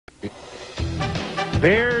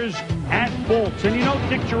Bears at Bolts. And you know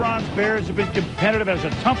Dick Geron's Bears have been competitive. As a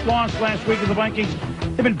tough loss last week to the Vikings,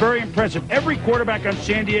 they've been very impressive. Every quarterback on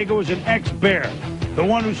San Diego is an ex-Bear. The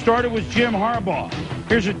one who started was Jim Harbaugh.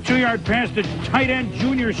 Here's a 2-yard pass to tight end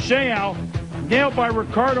Junior Seau, nailed by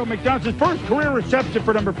Ricardo McDonald. His first career reception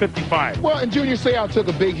for number 55. Well, and Junior Seau took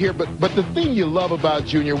a big hit, but the thing you love about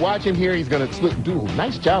Junior, watch him here, he's going to do a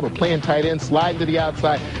nice job of playing tight end, sliding to the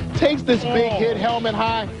outside, takes this big hit, helmet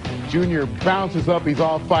high. Junior bounces up. He's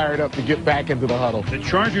all fired up to get back into the huddle. The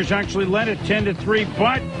Chargers actually led it 10-3,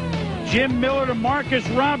 but Jim Miller to Marcus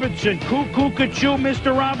Robinson. Cuckoo,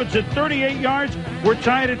 Mr. Robinson, 38 yards. We're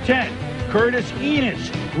tied at 10. Curtis Enos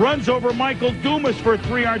runs over Michael Dumas for a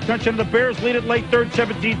 3-yard touchdown. The Bears lead it late third,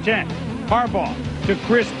 17-10. Harbaugh to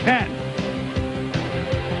Chris Penn.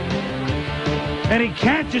 And he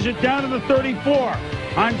catches it down to the 34.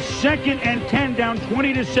 On 2nd and 10, down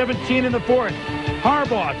 20-17 in the fourth.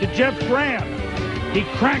 Harbaugh to Jeff Graham. He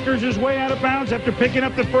crackers his way out of bounds after picking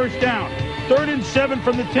up the first down. 3rd and 7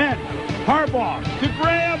 from the 10. Harbaugh to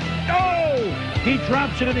Graham. Oh! He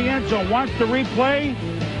drops it in the end zone. Watch the replay.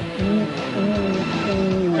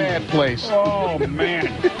 Bad place. Oh,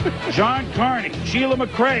 man. John Carney, Sheila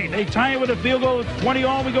McCray. They tie it with a field goal. It's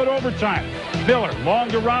 20-all. We go to overtime. Miller, long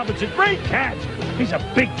to Robinson. Great catch. He's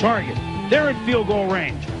a big target. They're in field goal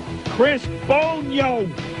range. Chris Bonio.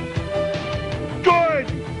 Good.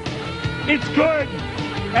 It's good.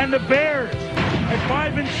 And the Bears at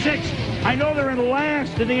 5 and 6. I know they're in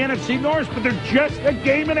last in the NFC North, but they're just a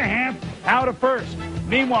game and a half out of first.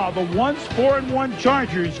 Meanwhile, the once 4-1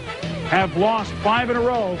 Chargers have lost 5 in a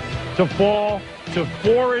row to fall to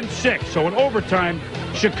 4 and 6. So in overtime,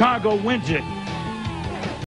 Chicago wins it